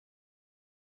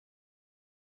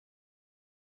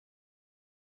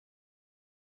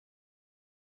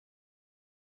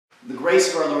The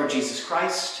grace of our Lord Jesus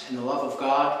Christ, and the love of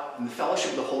God, and the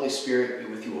fellowship of the Holy Spirit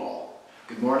be with you all.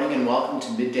 Good morning and welcome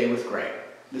to Midday with Gray.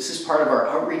 This is part of our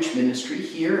outreach ministry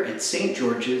here at St.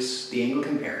 George's, the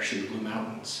Anglican Parish in the Blue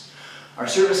Mountains. Our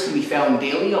service can be found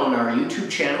daily on our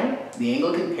YouTube channel, the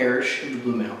Anglican Parish of the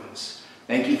Blue Mountains.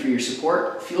 Thank you for your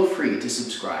support. Feel free to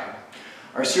subscribe.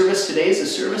 Our service today is a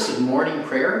service of morning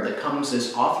prayer that comes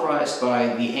as authorized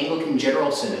by the Anglican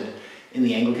General Synod in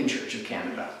the Anglican Church of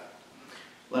Canada.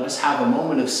 Let us have a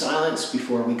moment of silence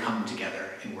before we come together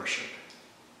in worship.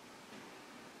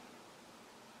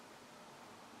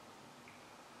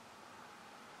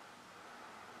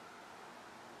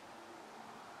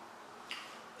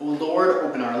 O Lord,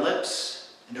 open our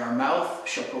lips, and our mouth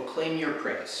shall proclaim your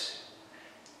praise.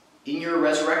 In your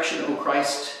resurrection, O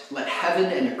Christ, let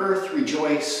heaven and earth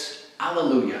rejoice.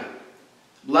 Alleluia.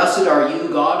 Blessed are you,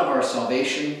 God of our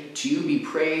salvation. To you be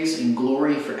praise and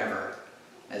glory forever.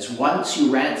 As once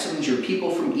you ransomed your people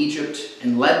from Egypt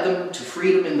and led them to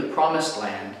freedom in the promised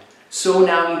land, so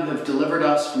now you have delivered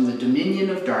us from the dominion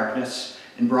of darkness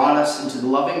and brought us into the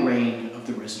loving reign of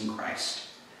the risen Christ.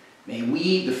 May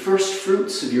we, the first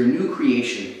fruits of your new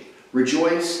creation,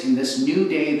 rejoice in this new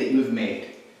day that you have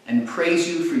made and praise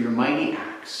you for your mighty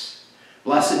acts.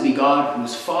 Blessed be God, who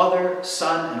is Father,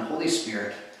 Son, and Holy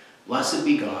Spirit. Blessed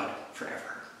be God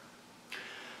forever.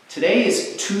 Today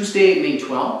is Tuesday, May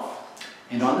 12th.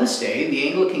 And on this day, the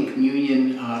Anglican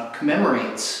Communion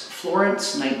commemorates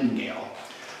Florence Nightingale.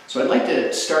 So I'd like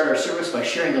to start our service by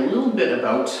sharing a little bit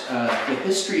about the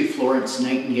history of Florence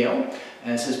Nightingale,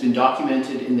 as has been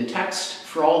documented in the text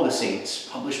For All the Saints,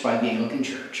 published by the Anglican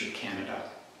Church of Canada.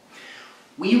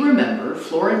 We remember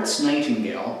Florence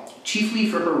Nightingale chiefly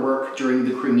for her work during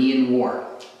the Crimean War,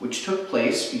 which took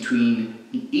place between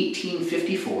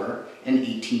 1854 and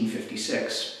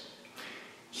 1856.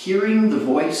 Hearing the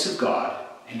voice of God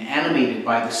and animated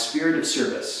by the spirit of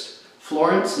service,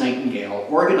 Florence Nightingale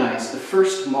organized the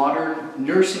first modern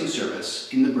nursing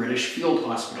service in the British field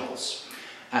hospitals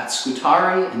at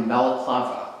Scutari and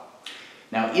Balaclava.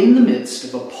 Now, in the midst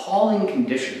of appalling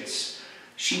conditions,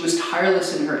 she was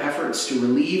tireless in her efforts to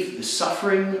relieve the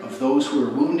suffering of those who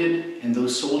were wounded and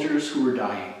those soldiers who were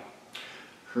dying.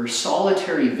 Her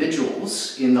solitary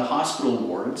vigils in the hospital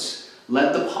wards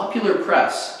led the popular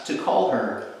press to call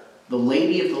her the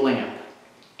Lady of the Lamp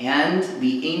and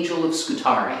the Angel of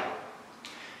Scutari.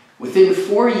 Within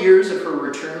 4 years of her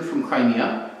return from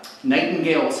Crimea,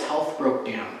 Nightingale's health broke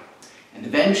down, and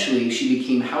eventually she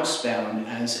became housebound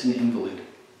as an invalid.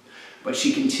 But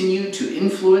she continued to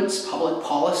influence public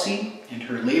policy, and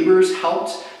her labors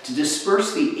helped to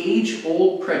disperse the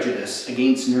age-old prejudice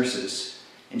against nurses,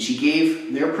 and she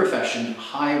gave their profession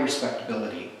high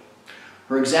respectability.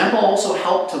 Her example also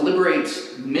helped to liberate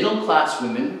middle-class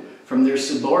women from their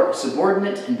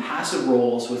subordinate and passive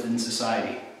roles within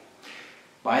society.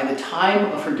 By the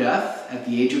time of her death, at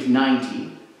the age of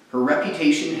 90, her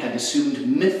reputation had assumed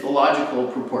mythological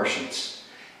proportions.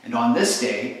 And on this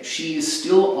day, she is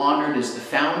still honored as the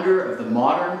founder of the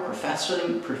modern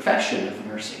profession of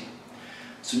nursing.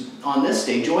 So on this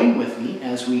day, join with me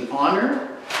as we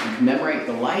honor and commemorate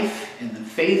the life and the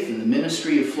faith and the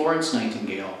ministry of Florence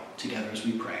Nightingale together as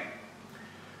we pray.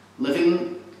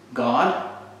 Living God,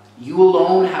 you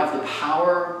alone have the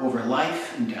power over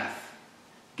life and death.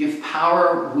 Give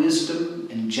power, wisdom,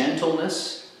 and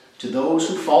gentleness to those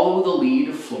who follow the lead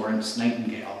of Florence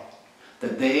Nightingale,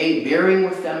 that they, bearing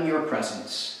with them your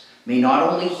presence, may not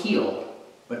only heal,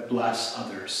 but bless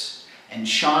others, and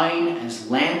shine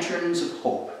as lanterns of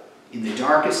hope in the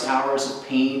darkest hours of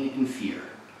pain and fear.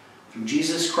 Through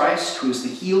Jesus Christ, who is the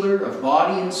healer of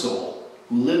body and soul,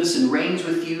 who lives and reigns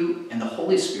with you and the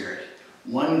Holy Spirit,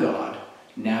 one God,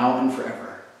 now and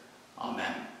forever.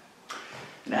 Amen.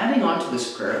 And adding on to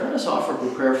this prayer, let us offer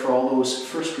a prayer for all those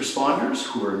first responders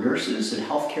who are nurses and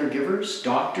healthcare givers,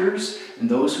 doctors, and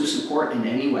those who support in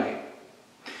any way.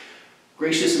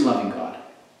 Gracious and loving God,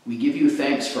 we give you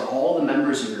thanks for all the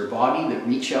members of your body that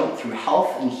reach out through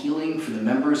health and healing for the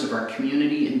members of our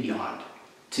community and beyond.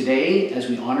 Today, as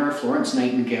we honor Florence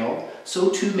Nightingale, so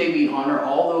too may we honor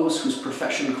all those whose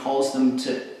profession calls them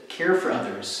to care for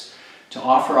others, to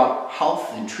offer up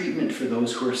health and treatment for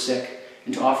those who are sick,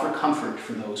 and to offer comfort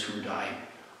for those who are dying.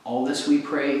 All this we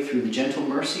pray through the gentle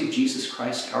mercy of Jesus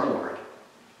Christ our Lord.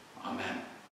 Amen.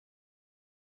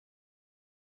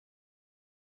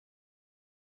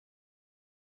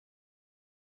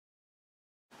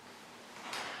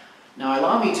 Now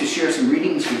allow me to share some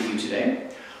readings with you today.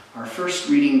 Our first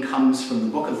reading comes from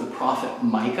the book of the prophet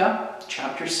Micah,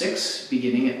 chapter 6,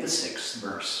 beginning at the 6th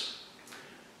verse.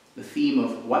 The theme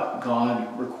of what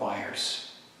God requires.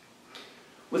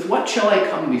 With what shall I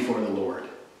come before the Lord?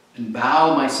 and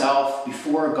bow myself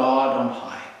before God on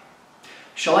high.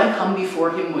 Shall I come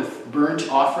before him with burnt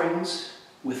offerings,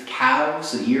 with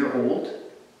calves a year old?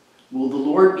 Will the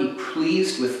Lord be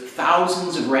pleased with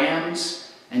thousands of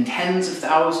rams and tens of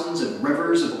thousands of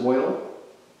rivers of oil?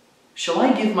 Shall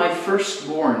I give my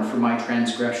firstborn for my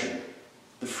transgression,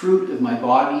 the fruit of my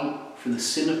body for the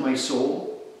sin of my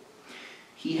soul?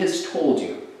 He has told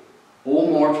you, O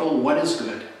mortal, what is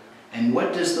good, and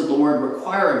what does the Lord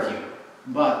require of you,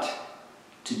 but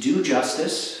to do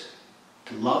justice,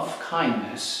 to love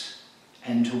kindness,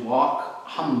 and to walk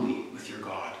humbly with your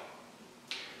God.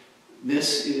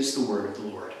 This is the word of the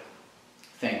Lord.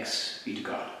 Thanks be to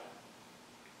God.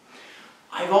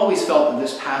 I've always felt that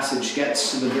this passage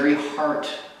gets to the very heart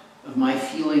of my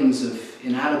feelings of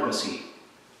inadequacy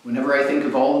whenever I think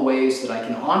of all the ways that I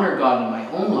can honor God in my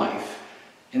own life,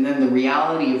 and then the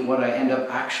reality of what I end up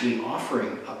actually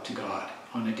offering up to God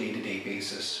on a day-to-day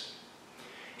basis.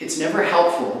 It's never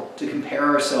helpful to compare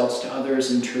ourselves to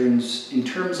others in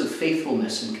terms of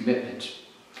faithfulness and commitment.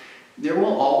 There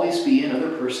will always be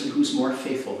another person who's more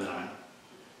faithful than I am,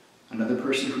 another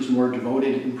person who's more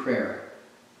devoted in prayer,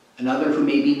 another who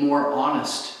may be more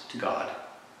honest to God,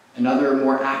 another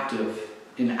more active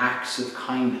in acts of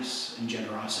kindness and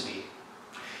generosity.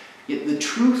 Yet the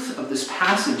truth of this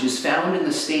passage is found in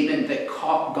the statement that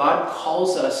God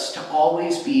calls us to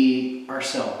always be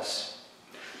ourselves,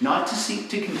 not to seek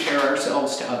to compare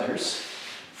ourselves to others,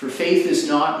 for faith is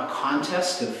not a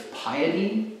contest of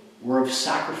piety or of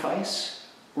sacrifice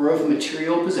or of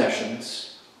material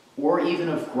possessions or even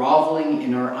of groveling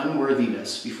in our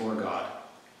unworthiness before God.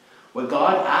 What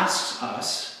God asks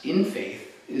us in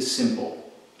faith is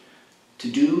simple: to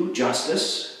do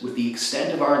justice with the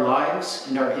extent of our lives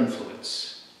and our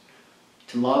influence,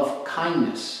 to love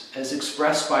kindness as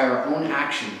expressed by our own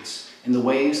actions in the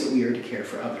ways that we are to care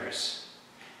for others,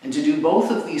 and to do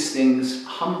both of these things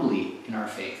humbly in our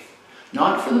faith,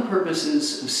 not for the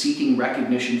purposes of seeking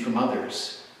recognition from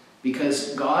others,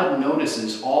 because God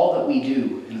notices all that we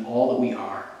do and all that we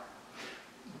are,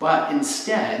 but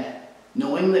instead,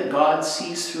 knowing that God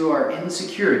sees through our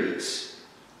insecurities,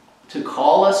 to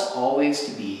call us always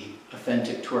to be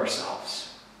authentic to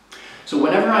ourselves. So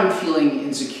whenever I'm feeling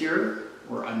insecure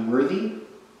or unworthy,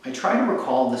 I try to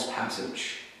recall this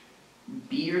passage.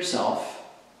 Be yourself,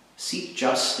 seek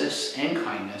justice and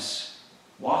kindness,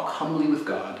 walk humbly with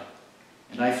God,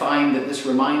 and I find that this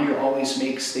reminder always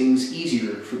makes things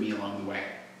easier for me along the way.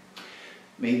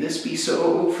 May this be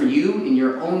so for you in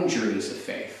your own journeys of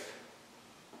faith.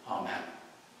 Amen.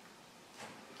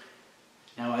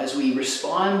 Now, as we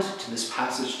respond to this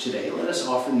passage today, let us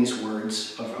offer these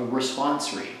words of a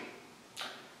responsory.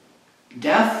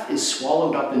 Death is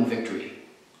swallowed up in victory.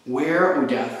 Where, O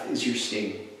death, is your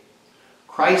sting?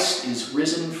 Christ is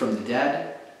risen from the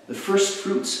dead, the first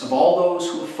fruits of all those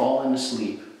who have fallen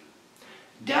asleep.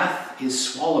 Death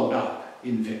is swallowed up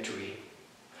in victory.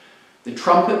 The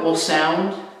trumpet will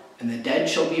sound, and the dead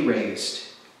shall be raised.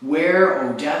 Where,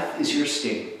 O death, is your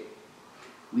sting?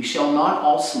 We shall not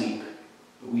all sleep,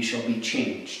 but we shall be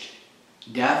changed.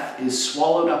 Death is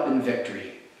swallowed up in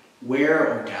victory.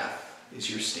 Where, O death,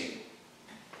 is your sting?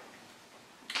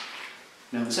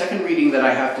 Now, the second reading that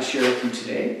I have to share with you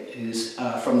today is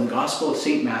from the Gospel of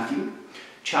St. Matthew,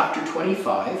 chapter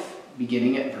 25,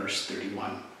 beginning at verse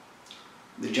 31.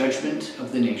 The Judgment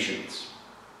of the Nations.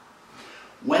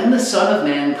 When the Son of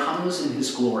Man comes in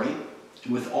his glory,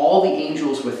 and with all the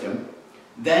angels with him,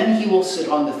 then he will sit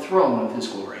on the throne of his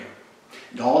glory.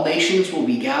 And all nations will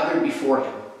be gathered before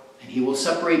him, and he will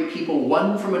separate people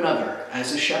one from another,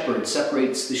 as a shepherd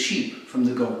separates the sheep from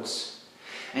the goats.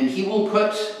 And he will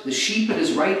put the sheep at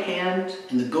his right hand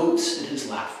and the goats at his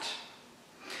left.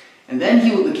 And then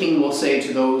the king will say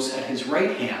to those at his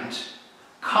right hand,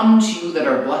 Come to you that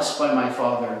are blessed by my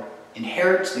Father,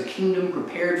 inherit the kingdom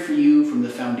prepared for you from the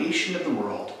foundation of the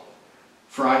world.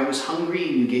 For I was hungry,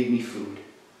 and you gave me food.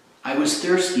 I was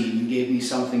thirsty, and you gave me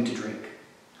something to drink.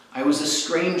 I was a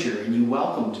stranger, and you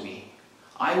welcomed me.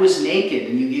 I was naked,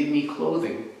 and you gave me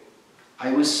clothing.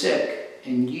 I was sick,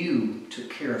 and you took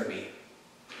care of me.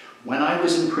 When I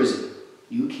was in prison,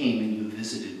 you came and you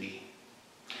visited me.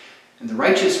 And the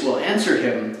righteous will answer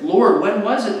him, Lord, when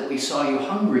was it that we saw you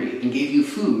hungry and gave you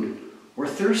food, or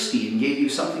thirsty and gave you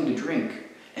something to drink?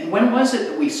 And when was it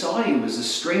that we saw you as a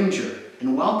stranger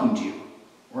and welcomed you,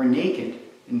 or naked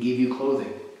and gave you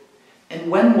clothing? And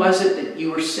when was it that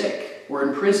you were sick or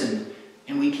in prison,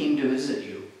 and we came to visit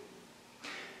you?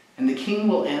 And the king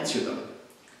will answer them,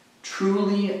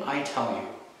 Truly I tell you,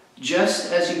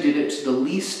 just as you did it to the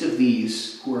least of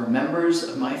these who are members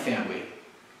of my family,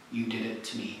 you did it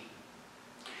to me.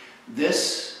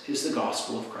 This is the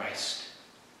gospel of Christ.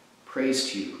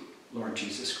 Praise to you, Lord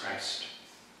Jesus Christ.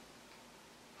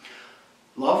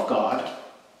 Love God,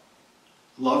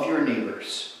 love your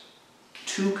neighbors.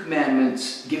 2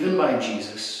 commandments given by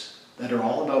Jesus that are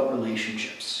all about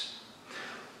relationships.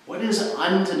 What is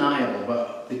undeniable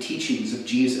about the teachings of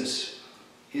Jesus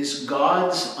is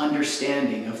God's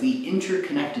understanding of the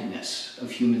interconnectedness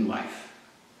of human life.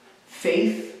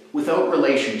 Faith without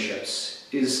relationships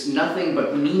is nothing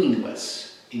but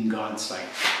meaningless in God's sight.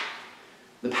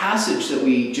 The passage that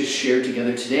we just shared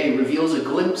together today reveals a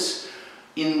glimpse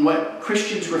in what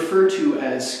Christians refer to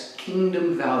as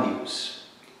kingdom values,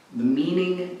 the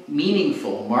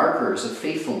meaningful markers of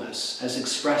faithfulness as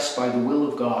expressed by the will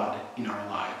of God in our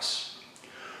lives.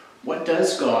 What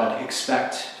does God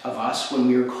expect of us when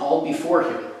we are called before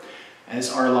him,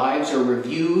 as our lives are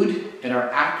reviewed and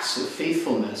our acts of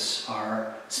faithfulness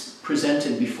are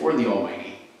presented before the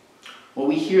Almighty? Well,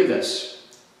 we hear this.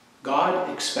 God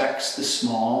expects the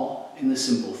small and the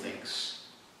simple things,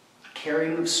 a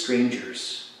caring of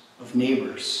strangers, of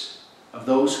neighbors, of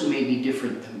those who may be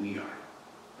different than we are,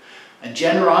 a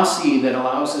generosity that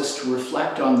allows us to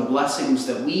reflect on the blessings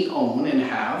that we own and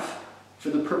have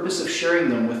for the purpose of sharing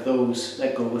them with those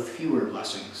that go with fewer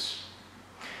blessings,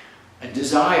 a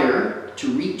desire to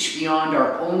reach beyond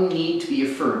our own need to be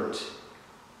affirmed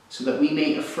so that we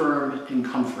may affirm and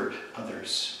comfort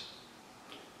others,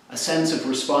 a sense of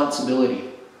responsibility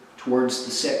towards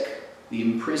the sick, the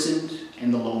imprisoned,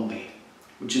 and the lonely,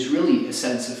 which is really a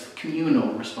sense of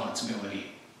communal responsibility.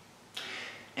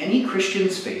 Any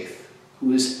Christian's faith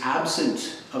who is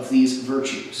absent of these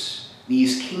virtues,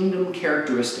 these kingdom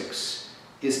characteristics,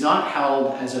 is not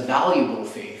held as a valuable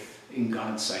faith in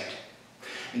God's sight.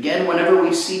 Again, whenever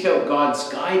we seek out God's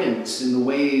guidance in the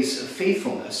ways of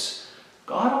faithfulness,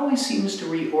 God always seems to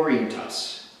reorient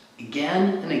us.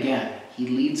 Again and again, he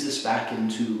leads us back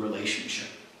into relationship.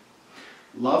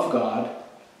 Love God,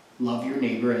 love your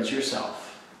neighbor as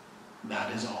yourself.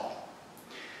 That is all.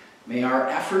 May our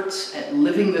efforts at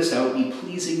living this out be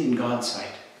pleasing in God's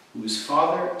sight, who is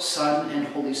Father, Son, and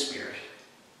Holy Spirit.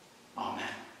 Amen.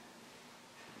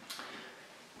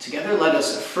 Together let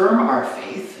us affirm our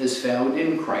faith as found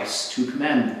in Christ's 2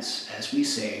 commandments, as we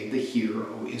say the Hear,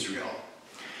 O Israel.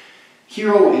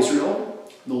 Hear, O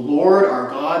Israel, the Lord our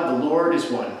God, the Lord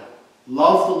is one.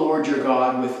 Love the Lord your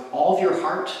God with all of your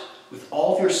heart, with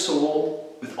all of your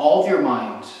soul, with all of your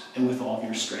mind, and with all of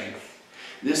your strength.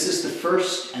 This is the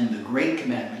first and the great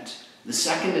commandment. The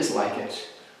second is like it.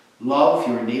 Love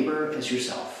your neighbor as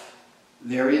yourself.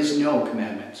 There is no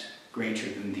commandment greater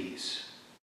than these.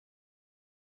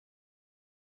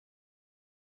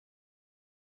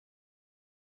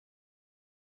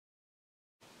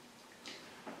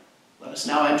 Let us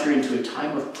now enter into a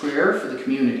time of prayer for the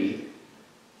community.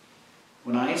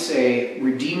 When I say,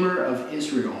 Redeemer of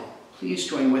Israel, please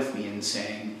join with me in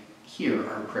saying, Hear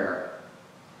our prayer.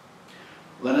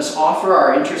 Let us offer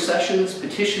our intercessions,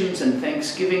 petitions, and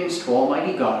thanksgivings to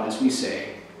Almighty God as we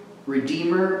say,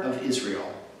 Redeemer of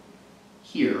Israel,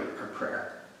 hear our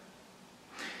prayer.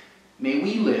 May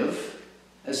we live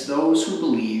as those who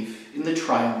believe in the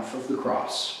triumph of the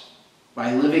cross,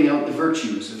 by living out the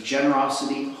virtues of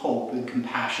generosity, hope, and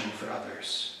compassion for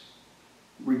others.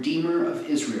 Redeemer of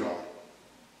Israel,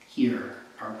 hear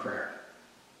our prayer.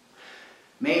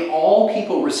 May all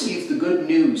people receive the good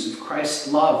news of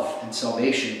Christ's love and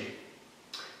salvation.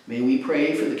 May we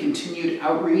pray for the continued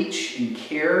outreach and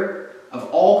care of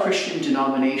all Christian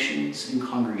denominations and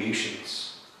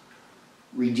congregations.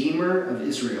 Redeemer of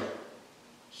Israel,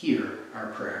 hear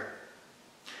our prayer.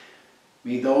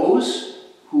 May those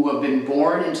who have been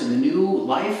born into the new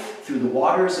life through the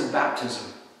waters of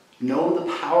baptism know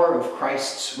the power of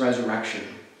Christ's resurrection.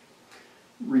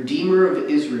 Redeemer of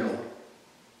Israel,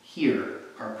 hear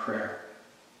our prayer.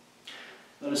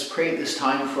 Let us pray at this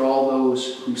time for all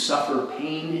those who suffer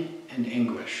pain and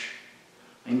anguish.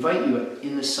 I invite you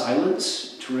in the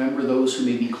silence to remember those who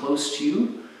may be close to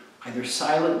you, either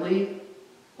silently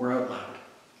or out loud.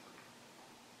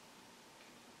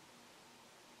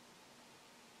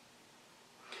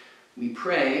 We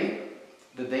pray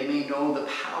that they may know the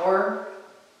power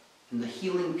and the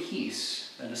healing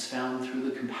peace that is found through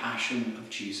the compassion of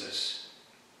Jesus.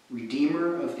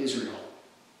 Redeemer of Israel,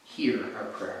 hear our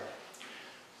prayer.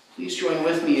 Please join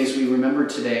with me as we remember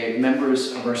today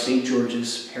members of our St.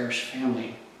 George's Parish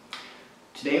family.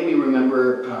 Today we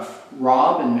remember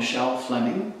Rob and Michelle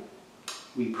Fleming.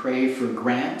 We pray for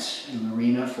Grant and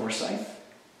Marina Forsyth,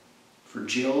 for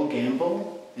Jill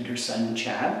Gamble and her son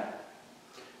Chad,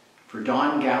 for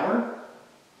Don Gower,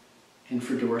 and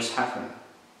for Doris Heffern.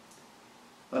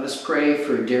 Let us pray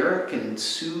for Derek and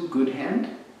Sue Goodhand,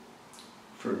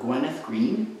 for Gwyneth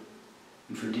Green,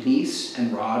 and for Denise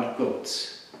and Rod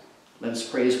Goetz. Let us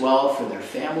pray as well for their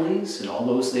families and all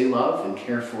those they love and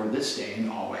care for this day and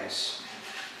always.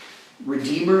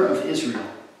 Redeemer of Israel,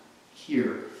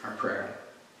 hear our prayer.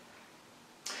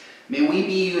 May we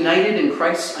be united in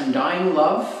Christ's undying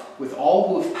love with all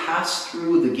who have passed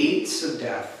through the gates of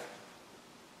death.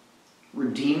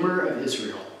 Redeemer of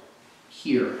Israel,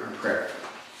 hear our prayer.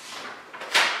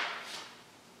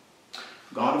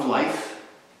 God of life,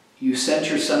 you sent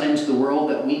your Son into the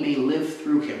world that we may live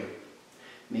through him.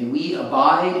 May we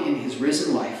abide in his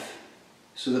risen life,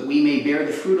 so that we may bear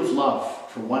the fruit of love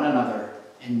for one another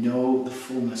and know the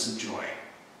fullness of joy.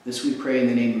 This we pray in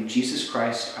the name of Jesus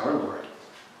Christ, our Lord.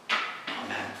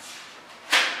 Amen.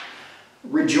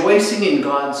 Rejoicing in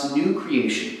God's new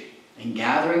creation and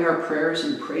gathering our prayers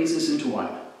and praises into one,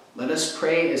 let us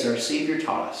pray as our Savior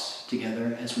taught us,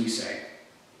 together as we say,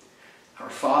 Our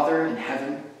Father in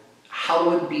heaven,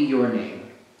 hallowed be your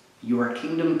name. Your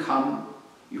kingdom come,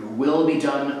 your will be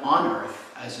done on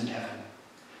earth as in heaven.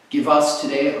 Give us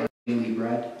today our daily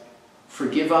bread.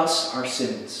 Forgive us our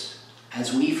sins,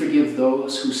 as we forgive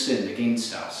those who sin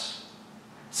against us.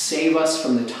 Save us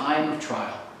from the time of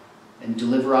trial, and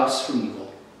deliver us from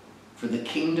evil. For the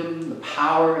kingdom, the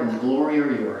power, and the glory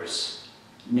are yours,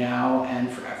 now and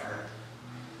forever.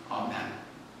 Amen.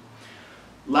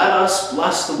 Let us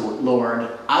bless the Lord.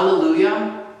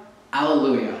 Alleluia,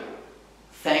 alleluia.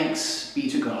 Thanks be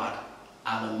to God.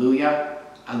 Alleluia,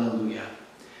 alleluia.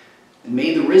 And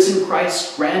may the risen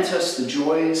Christ grant us the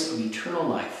joys of eternal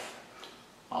life.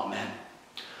 Amen.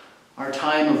 Our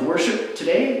time of worship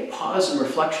today, pause and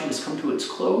reflection, has come to its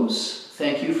close.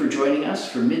 Thank you for joining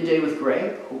us for Midday with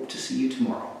Gray. Hope to see you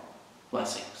tomorrow.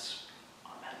 Blessings.